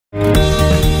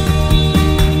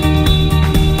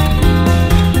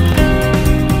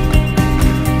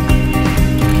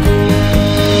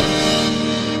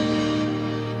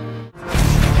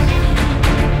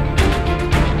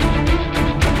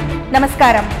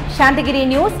Santhigiri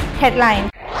news headline.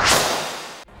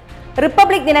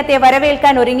 Republic ദിനത്തെ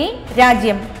വരവേൽക്കാൻ ഒരുങ്ങി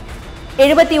രാജ്യം.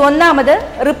 71ാമത്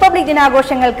റിപ്പബ്ലിക്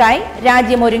ദിനാഘോഷങ്ങൾക്കായി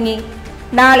രാജ്യം ഒരുങ്ങി.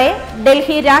 നാളെ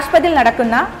ഡൽഹി രാജ്പഥിൽ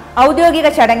നടക്കുന്ന ഔദ്യോഗിക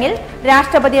ചടങ്ങിൽ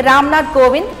രാഷ്ട്രപതി രാംനാഥ്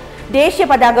കോവിന്ദ് ദേശീയ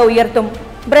പതാക ഉയർത്തും.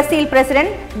 ബ്രസീൽ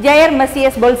പ്രസിഡന്റ് ജയർ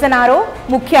മെസിയസ് ബൊൾസനാറോ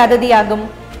മുഖ്യാതിഥിയാകും.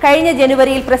 കഴിഞ്ഞ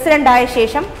ജനുവരിയിൽ പ്രസിഡന്റായ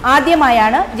ശേഷം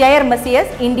ആദ്യമായാണ് ജയർ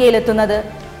മെസിയസ് ഇന്ത്യയിലെത്തുന്നത്.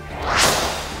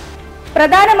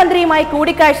 പ്രധാനമന്ത്രിയുമായി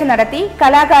കൂടിക്കാഴ്ച നടത്തി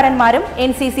കലാകാരന്മാരും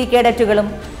NCC കേഡറ്റുകളും.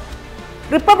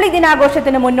 റിപ്പബ്ലിക്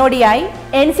ദിനാഘോഷത്തിന് മുന്നോടിയായി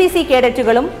NCC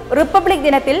കേഡറ്റുകളും റിപ്പബ്ലിക്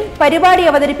ദിനത്തിൽ പരിപാടി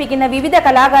അവതരിപ്പിക്കുന്ന വിവിധ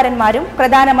കലാകാരന്മാരും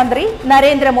പ്രധാനമന്ത്രി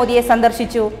നരേന്ദ്രമോദിയെ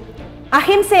സന്ദർശിച്ചു.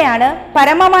 അഹിംസയാണ്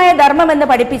പരമമായ ധർമ്മമെന്ന്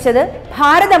പഠിപ്പിച്ചത്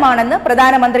ഭാരതമാണെന്ന്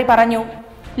പ്രധാനമന്ത്രി പറഞ്ഞു.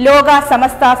 ലോക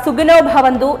സമസ്ത സുഖിനോ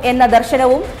ഭവന്തു എന്ന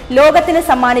ദർശനവും ലോകത്തിന്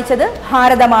സമ്മാനിച്ചത്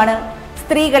ഭാരതമാണ്.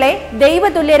 സ്ത്രീകളെ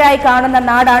ദൈവതുല്യരായി കാണുന്ന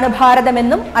നാടാണ്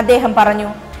ഭാരതമെന്നും അദ്ദേഹം പറഞ്ഞു.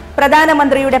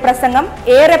 പ്രധാനമന്ത്രിയുടെ പ്രസംഗം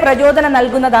ഏറെ പ്രചോദനം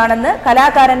നൽകുന്നതാണെന്ന്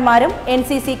കലാകാരന്മാരും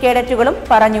NCC കേഡറ്റുകളും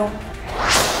പറഞ്ഞു.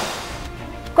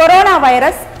 കൊറോണ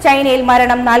വൈറസ് ചൈനയിൽ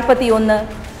മരണം 41.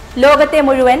 ലോകത്തെ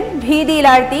മുഴുവൻ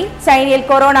ഭീതിയിലാഴ്ത്തി ചൈനയിൽ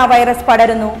കൊറോണ വൈറസ്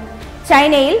പടരുന്നു.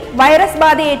 ചൈനയിൽ വൈറസ്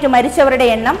ബാധയേറ്റ് മരിച്ചവരുടെ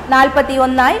എണ്ണം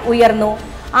 41ആയി ഉയർന്നു.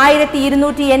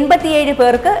 1287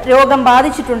 പേർക്ക് രോഗം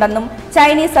ബാധിച്ചിട്ടുണ്ടെന്നും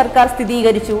ചൈനീസ് സർക്കാർ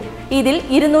സ്ഥിരീകരിച്ചു. ഇതിൽ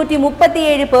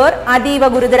 237 പേർ അതീവ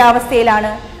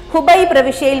ഗുരുതരാവസ്ഥയിലാണ്. ഹുബൈ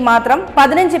പ്രവിശ്യയിൽ മാത്രം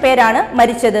 15 പേരാണ്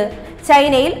മരിച്ചത്.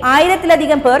 ചൈനയിൽ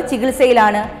 1000-ലധികം പേർ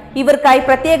ചികിത്സയിലാണ്. ഇവർക്കായി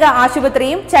പ്രത്യേക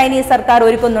ആശുപത്രിയും ചൈനീസ് സർക്കാർ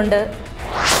ഒരുക്കുന്നുണ്ട്.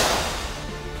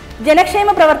 ജനക്ഷേമ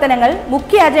പ്രവർത്തനങ്ങൾ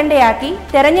മുഖ്യ അജണ്ടയാക്കി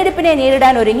തെരഞ്ഞെടുപ്പിനെ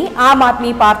നേരിടാൻ ഒരുങ്ങി ആം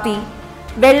ആദ്മി പാർട്ടി.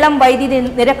 വെള്ളം വൈദ്യുതി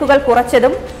നിരക്കുകൾ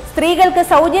കുറച്ചതും സ്ത്രീകൾക്ക്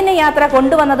സൗജന്യ യാത്ര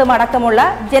കൊണ്ടുവന്നതുമടക്കമുള്ള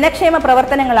ജനക്ഷേമ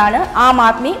പ്രവർത്തനങ്ങളാണ് ആം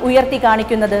ആദ്മി ഉയർത്തി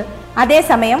കാണിക്കുന്നത്.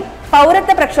 അതേസമയം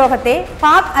പൗരത്വ പ്രക്ഷോഭത്തെ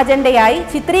പാക് അജണ്ടയായി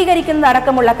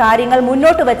ചിത്രീകരിക്കുന്നതടക്കമുള്ള കാര്യങ്ങൾ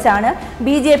മുന്നോട്ട് വച്ചാണ്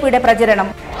BJPയുടെ പ്രചരണം.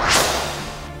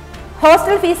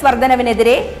 ഹോസ്റ്റൽ ഫീസ്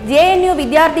വർധനവിനെതിരെ JNU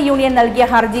വിദ്യാർത്ഥി യൂണിയൻ നൽകിയ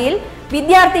ഹർജിയിൽ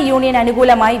വിദ്യാർത്ഥി യൂണിയൻ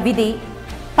അനുകൂലമായി വിധി.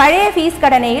 പഴയ ഫീസ്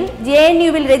ഘടനയിൽ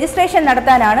JNUവിൽ രജിസ്ട്രേഷൻ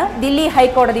നടത്താനാണ് ദില്ലി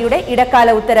ഹൈക്കോടതിയുടെ ഇടക്കാല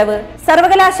ഉത്തരവ്.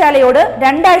 സർവകലാശാലയോട്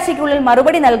 2 ആഴ്ചയ്ക്കുള്ളിൽ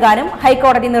മറുപടി നൽകാനും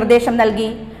ഹൈക്കോടതി നിർദ്ദേശം നൽകി.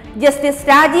 ജസ്റ്റിസ്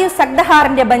രാജീവ്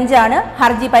സഗ്ദഹാറിന്റെ ബെഞ്ചാണ്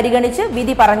ഹർജി പരിഗണിച്ച്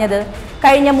വിധി പറഞ്ഞത്.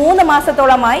 കഴിഞ്ഞ 3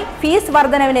 മാസത്തോളമായി ഫീസ്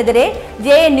വർധനവിനെതിരെ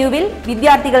JNUവിൽ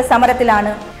വിദ്യാർത്ഥികൾ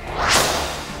സമരത്തിലാണ്.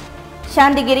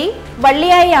 ശാന്തിഗിരി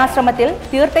വള്ളിയായി ആശ്രമത്തിൽ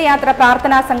തീർത്ഥയാത്ര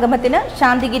പ്രാർത്ഥനാ സംഗമത്തിന്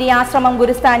ശാന്തിഗിരി ആശ്രമം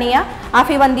ഗുരുസ്ഥാനീയ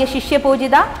അഭിവന്ദ്യ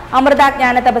ശിഷ്യപൂജിത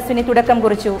അമൃതാജ്ഞാന തപസ്വിനി തുടക്കം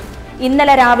കുറിച്ചു.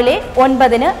 ഇന്നലെ രാവിലെ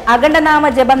 9-ന് അഖണ്ഡനാമ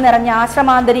ജപം നിറഞ്ഞ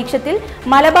ആശ്രമാന്തരീക്ഷത്തിൽ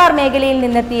മലബാർ മേഖലയിൽ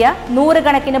നിന്നെത്തിയ 100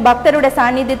 കണക്കിന് ഭക്തരുടെ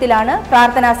സാന്നിധ്യത്തിലാണ്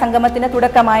പ്രാർത്ഥനാ സംഗമത്തിന്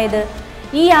തുടക്കമായത്.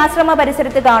 ഈ ആശ്രമ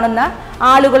പരിസരത്ത് കാണുന്ന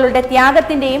ആളുകളുടെ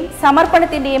ത്യാഗത്തിന്റെയും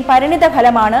സമർപ്പണത്തിന്റെയും പരിണിത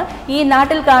ഫലമാണ് ഈ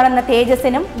നാട്ടിൽ കാണുന്ന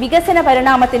തേജസ്സിനും വികസന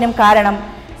പരിണാമത്തിനും കാരണം.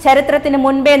 ചരിത്രത്തിന്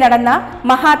മുൻപേ നടന്ന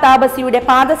മഹാതാപസിയുടെ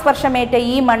പാദസ്പർശമേറ്റ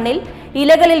ഈ മണ്ണിൽ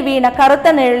ഇലകളിൽ വീണ കറുത്ത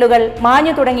നിഴലുകൾ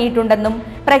മാഞ്ഞു തുടങ്ങിയിട്ടുണ്ടെന്നും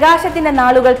പ്രകാശത്തിന്റെ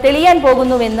നാളുകൾ തെളിയാൻ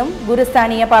പോകുന്നുവെന്നും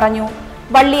ഗുരുസ്ഥാനീയ പറഞ്ഞു.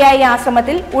 വള്ളിയായി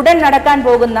ആശ്രമത്തിൽ ഉടൻ നടക്കാൻ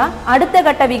പോകുന്ന അടുത്ത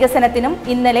ഘട്ട വികസനത്തിനും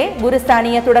ഇന്നലെ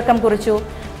ഗുരുസ്ഥാനീയ തുടക്കം കുറിച്ചു.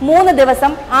 3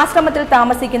 ദിവസം ആശ്രമത്തിൽ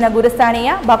താമസിക്കുന്ന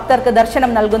ഗുരുസ്ഥാനീയ ഭക്തർക്ക്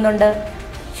ദർശനം നൽകുന്നുണ്ട്.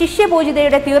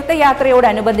 ശിഷ്യപൂജിതയുടെ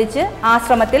തീർത്ഥയാത്രയോടനുബന്ധിച്ച്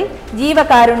ആശ്രമത്തിൽ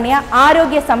ജീവകാരുണ്യ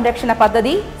ആരോഗ്യ സംരക്ഷണ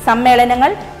പദ്ധതി,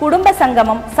 സമ്മേളനങ്ങൾ,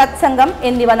 കുടുംബസംഗമം, സത്സംഗം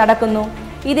എന്നിവ നടക്കുന്നു.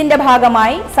 ഇതിന്റെ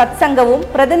ഭാഗമായി സത്സംഗവും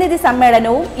പ്രതിനിധി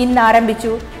സമ്മേളനവും ഇന്ന്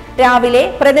ആരംഭിച്ചു. രാവിലെ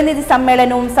പ്രതിനിധി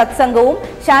സമ്മേളനവും സത്സംഗവും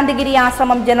ശാന്തിഗിരി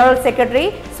ആശ്രമം ജനറൽ സെക്രട്ടറി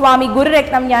സ്വാമി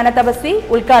ഗുരുരത്നം ജ്ഞാനതപസ്വി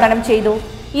ഉദ്ഘാടനം ചെയ്തു.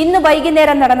 ഇന്ന്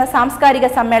വൈകുന്നേരം നടന്ന സാംസ്കാരിക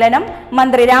സമ്മേളനം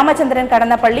മന്ത്രി രാമചന്ദ്രൻ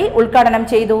കടന്നപ്പള്ളി ഉദ്ഘാടനം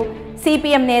ചെയ്തു.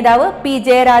 CPM നേതാവ് P.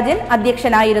 ജയരാജൻ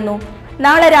അധ്യക്ഷനായിരുന്നു.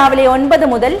 നാളെ രാവിലെ 9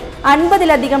 മുതൽ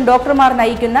 50-ലധികം ഡോക്ടർമാർ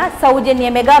നയിക്കുന്ന സൗജന്യ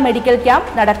മെഗാ മെഡിക്കൽ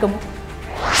ക്യാമ്പ് നടക്കും.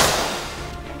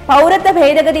 പൗരത്വ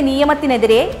ഭേദഗതി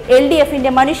നിയമത്തിനെതിരെ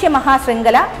LDFന്റെ മനുഷ്യ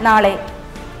മഹാശൃംഖല നാളെ.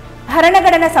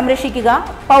 ഭരണഘടന സംരക്ഷിക്കുക,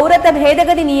 പൗരത്വ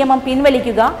ഭേദഗതി നിയമം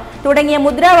പിൻവലിക്കുക തുടങ്ങിയ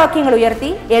മുദ്രാവാക്യങ്ങൾ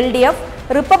ഉയർത്തി LDF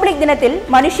റിപ്പബ്ലിക് ദിനത്തിൽ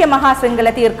മനുഷ്യ മഹാശൃംഖല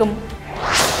തീർക്കും.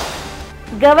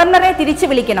 ഗവർണറെ തിരിച്ചു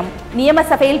വിളിക്കണം,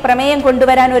 നിയമസഭയിൽ പ്രമേയം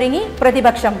കൊണ്ടുവരാൻ ഒരുങ്ങി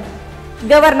പ്രതിപക്ഷം.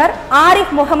 ഗവർണർ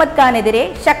ആരിഫ് മുഹമ്മദ് ഖാനെതിരെ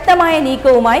ശക്തമായ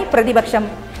നീക്കവുമായി പ്രതിപക്ഷം.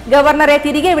 ഗവർണറെ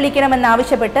തിരികെ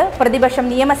വിളിക്കണമെന്നാവശ്യപ്പെട്ട് പ്രതിപക്ഷം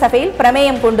നിയമസഭയിൽ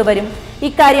പ്രമേയം കൊണ്ടുവരും.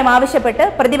 ഇക്കാര്യം ആവശ്യപ്പെട്ട്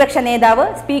പ്രതിപക്ഷ നേതാവ്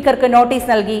സ്പീക്കർക്ക് നോട്ടീസ്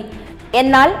നൽകി.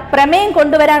 എന്നാൽ പ്രമേയം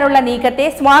കൊണ്ടുവരാനുള്ള നീക്കത്തെ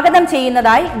സ്വാഗതം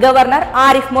ചെയ്യുന്നതായി ഗവർണർ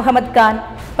ആരിഫ് മുഹമ്മദ് ഖാൻ.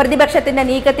 പ്രതിപക്ഷത്തിന്റെ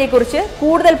നീക്കത്തെക്കുറിച്ച്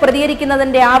കൂടുതൽ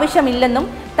പ്രതികരിക്കുന്നതിന്റെ ആവശ്യമില്ലെന്നും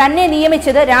തന്നെ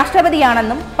നിയമിച്ചത്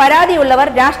രാഷ്ട്രപതിയാണെന്നും പരാതിയുള്ളവർ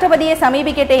രാഷ്ട്രപതിയെ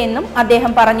സമീപിക്കട്ടെ എന്നും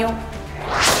അദ്ദേഹം പറഞ്ഞു.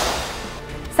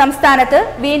 സംസ്ഥാനത്ത്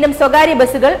വീണ്ടും സ്വകാര്യ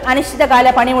ബസ്സുകൾ അനിശ്ചിതകാല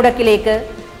പണിമുടക്കിലേക്ക്.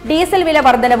 ഡീസൽ വില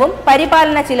വർധനവും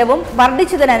പരിപാലന ചിലവും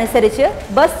വർദ്ധിച്ചതിനനുസരിച്ച്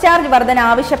ബസ് ചാർജ് വർധന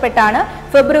ആവശ്യപ്പെട്ടാണ്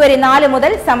ഫെബ്രുവരി 4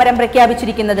 മുതൽ സമരം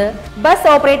പ്രഖ്യാപിച്ചിരിക്കുന്നത്. ബസ്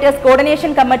ഓപ്പറേറ്റേഴ്സ്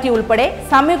കോർഡിനേഷൻ കമ്മിറ്റി ഉൾപ്പെടെ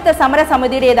സംയുക്ത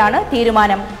സമരസമിതിയുടേതാണ്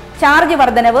തീരുമാനം. ചാർജ്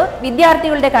വർധനവ്,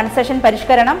 വിദ്യാർത്ഥികളുടെ കൺസെഷൻ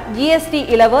പരിഷ്കരണം, GST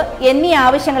ഇളവ് എന്നീ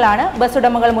ആവശ്യങ്ങളാണ് ബസ്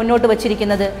ഉടമകൾ മുന്നോട്ട്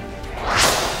വച്ചിരിക്കുന്നത്.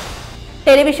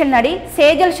 ടെലിവിഷൻ നടി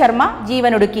സേജൽ ശർമ്മ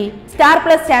ജീവനൊടുക്കി. സ്റ്റാർ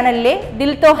പ്ലസ് ചാനലിലെ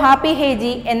ദിൽ തോ ഹാപ്പി ഹേ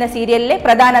ജി എന്ന സീരിയലിലെ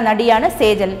പ്രധാന നടിയാണ്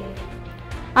സേജൽ.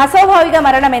 അസ്വാഭാവിക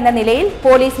മരണം എന്ന നിലയിൽ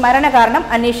പോലീസ് മരണകാരണം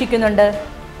അന്വേഷിക്കുന്നുണ്ട്.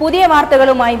 പുതിയ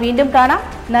വാർത്തകളുമായി വീണ്ടും കാണാം.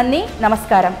 നന്ദി,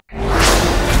 നമസ്കാരം.